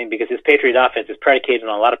interesting because his Patriot offense is predicated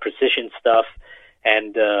on a lot of precision stuff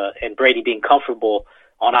and Brady being comfortable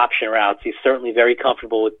on option routes. He's certainly very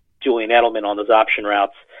comfortable with Julian Edelman on those option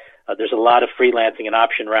routes. There's a lot of freelancing and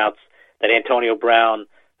option routes that Antonio Brown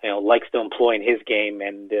likes to employ in his game,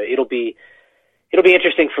 and it'll be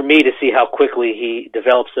interesting for me to see how quickly he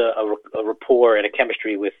develops a rapport and a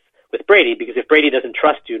chemistry with Brady, because if Brady doesn't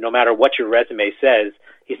trust you, no matter what your resume says,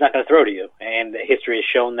 he's not going to throw to you. And history has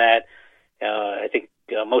shown that. I think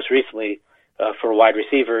most recently for a wide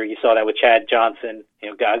receiver, you saw that with Chad Johnson,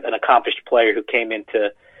 got an accomplished player who came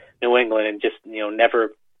into New England and just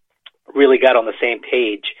never really got on the same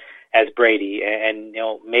page as Brady. And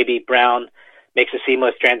maybe Brown makes a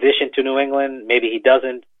seamless transition to New England, maybe he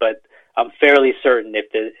doesn't, but I'm fairly certain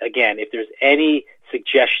if there's any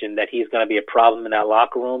suggestion that he's going to be a problem in that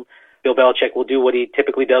locker room, Bill Belichick will do what he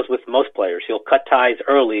typically does with most players. He'll cut ties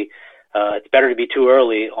early it's better to be too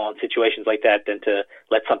early on situations like that than to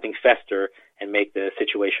let something fester and make the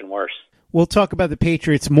situation worse. We'll talk about the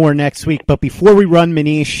Patriots more next week, but before we run,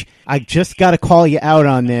 Manish, I just got to call you out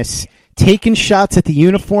on this. Taking shots at the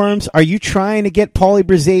uniforms, are you trying to get Paulie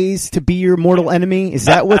Brzez to be your mortal enemy? Is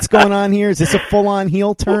that what's going on here? Is this a full-on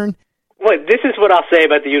heel turn? Well, this is what I'll say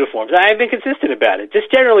about the uniforms. I've been consistent about it.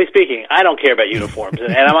 Just generally speaking, I don't care about uniforms.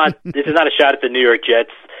 And this is not a shot at the New York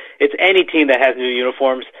Jets. It's any team that has new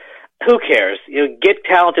uniforms. Who cares? Get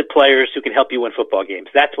talented players who can help you win football games.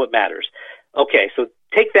 That's what matters. Okay, so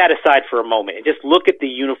take that aside for a moment and just look at the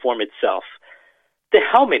uniform itself. The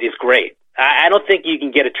helmet is great. I don't think you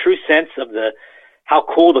can get a true sense of how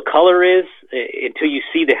cool the color is until you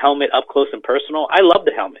see the helmet up close and personal. I love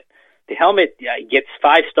the helmet. The helmet gets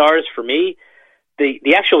 5 stars for me.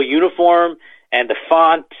 The actual uniform and the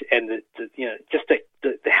font and just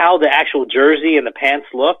how the actual jersey and the pants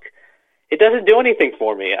look, it doesn't do anything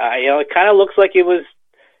for me. It kind of looks like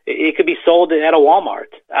it could be sold at a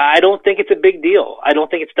Walmart. I don't think it's a big deal. I don't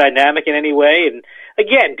think it's dynamic in any way. And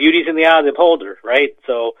again, beauty's in the eye of the beholder, right?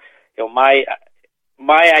 So, my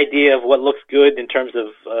idea of what looks good in terms of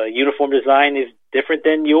uniform design is different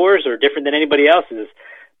than yours or different than anybody else's.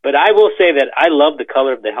 But I will say that I love the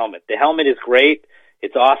color of the helmet. The helmet is great.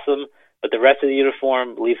 It's awesome. But the rest of the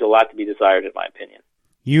uniform leaves a lot to be desired, in my opinion.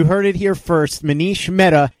 You heard it here first. Manish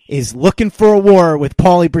Mehta is looking for a war with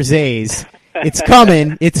Paulie Brzez. It's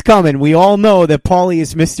coming. It's coming. We all know that Paulie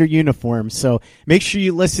is Mr. Uniform, so make sure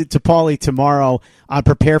you listen to Paulie tomorrow on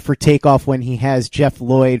Prepare for Takeoff when he has Jeff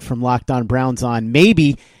Lloyd from Locked On Browns on.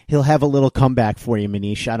 Maybe he'll have a little comeback for you,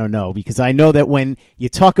 Manish. I don't know, because I know that when you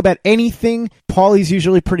talk about anything, Paulie's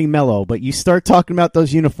usually pretty mellow, but you start talking about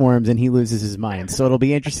those uniforms and he loses his mind. So it'll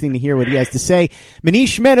be interesting to hear what he has to say.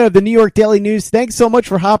 Manish Mehta of the New York Daily News, thanks so much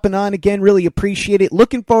for hopping on again. Really appreciate it.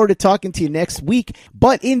 Looking forward to talking to you next week.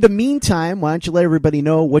 But in the meantime, why don't you let everybody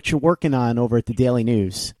know what you're working on over at the Daily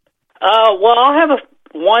News? Well, I'll have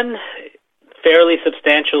one fairly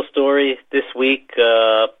substantial story this week,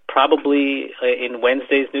 probably in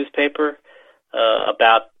Wednesday's newspaper,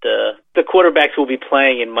 about the quarterbacks who will be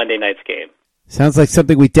playing in Monday night's game. Sounds like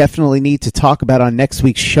something we definitely need to talk about on next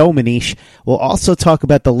week's show, Manish. We'll also talk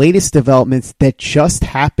about the latest developments that just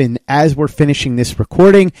happened as we're finishing this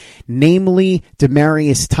recording, namely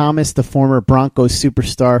Demaryius Thomas, the former Broncos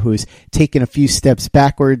superstar who's taken a few steps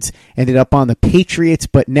backwards, ended up on the Patriots,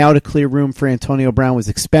 but now to clear room for Antonio Brown was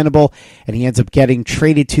expendable, and he ends up getting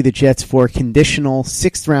traded to the Jets for a conditional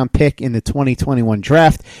 6th-round pick in the 2021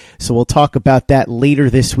 draft. So we'll talk about that later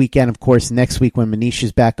this weekend, of course, next week when Manish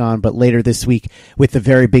is back on, but later this week with the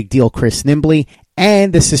very big deal Chris Nimbley,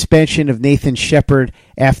 and the suspension of Nathan Shepard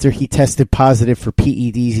after he tested positive for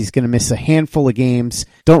PEDs. He's going to miss a handful of games.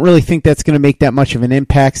 Don't really think that's going to make that much of an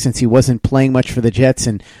impact since he wasn't playing much for the Jets,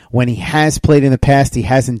 and when he has played in the past, he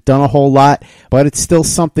hasn't done a whole lot, but it's still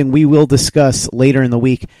something we will discuss later in the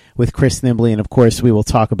week with Chris Nimbley, and of course we will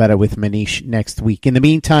talk about it with Manish next week. In the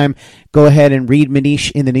meantime, go ahead and read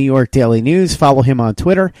Manish in the New York Daily News, follow him on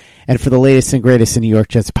Twitter, and for the latest and greatest in New York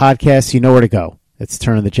Jets podcasts, you know where to go. It's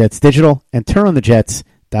Turn on the Jets Digital and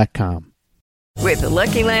TurnOnTheJets.com. With the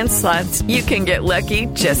Lucky Land Slots, you can get lucky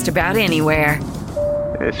just about anywhere.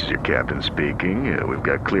 This is your captain speaking. We've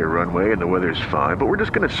got clear runway and the weather's fine, but we're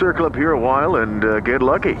just going to circle up here a while and get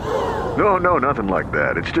lucky. No, nothing like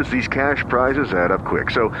that. It's just these cash prizes add up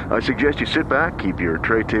quick. So I suggest you sit back, keep your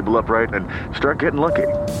tray table upright, and start getting lucky.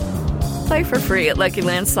 Play for free at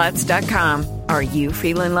LuckyLandSlots.com. Are you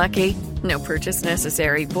feeling lucky? No purchase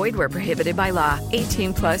necessary. Void where prohibited by law.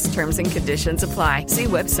 18+ terms and conditions apply. See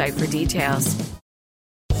website for details.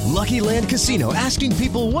 Lucky Land Casino, asking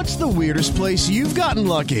people, what's the weirdest place you've gotten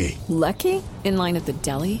lucky? Lucky? In line at the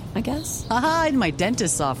deli, I guess? Aha, in my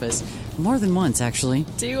dentist's office. More than once, actually.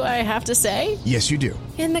 Do I have to say? Yes, you do.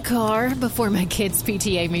 In the car before my kids'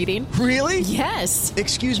 PTA meeting. Really? Yes.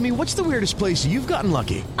 Excuse me, what's the weirdest place you've gotten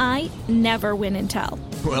lucky? I never win and tell.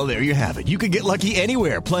 Well, there you have it. You can get lucky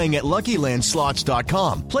anywhere, playing at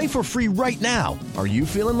LuckyLandSlots.com. Play for free right now. Are you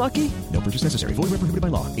feeling lucky? No purchase necessary. Void where prohibited by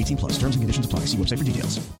law. 18+. Terms and conditions apply. See website for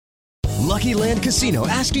details. Lucky Land Casino,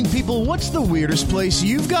 asking people, what's the weirdest place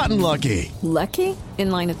you've gotten lucky? Lucky?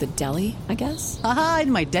 In line at the deli, I guess? Aha,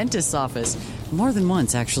 in my dentist's office. More than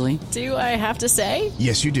once, actually. Do I have to say?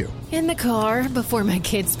 Yes, you do. In the car before my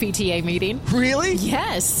kids' PTA meeting. Really?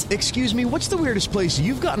 Yes. Excuse me, what's the weirdest place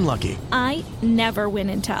you've gotten lucky? I never win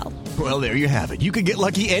and tell. Well, there you have it. You can get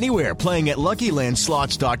lucky anywhere, playing at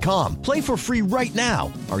LuckyLandSlots.com. Play for free right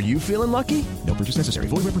now. Are you feeling lucky? No purchase necessary.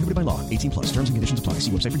 Void where prohibited by law. 18+. Terms and conditions apply.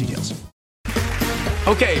 See website for details.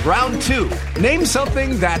 Okay, round 2. Name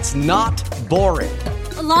something that's not boring.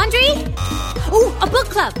 A laundry? Ooh, a book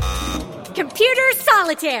club. computer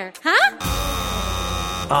solitaire, huh?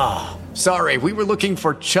 Ah, oh, sorry. We were looking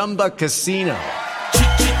for Chumba Casino.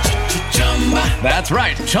 That's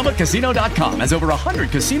right. ChumbaCasino.com has over 100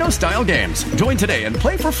 casino-style games. Join today and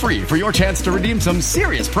play for free for your chance to redeem some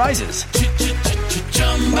serious prizes.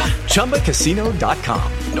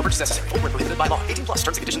 ChumbaCasino.com. No purchase necessary. Void where prohibited by law. 18+ terms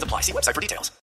and conditions apply. See website for details.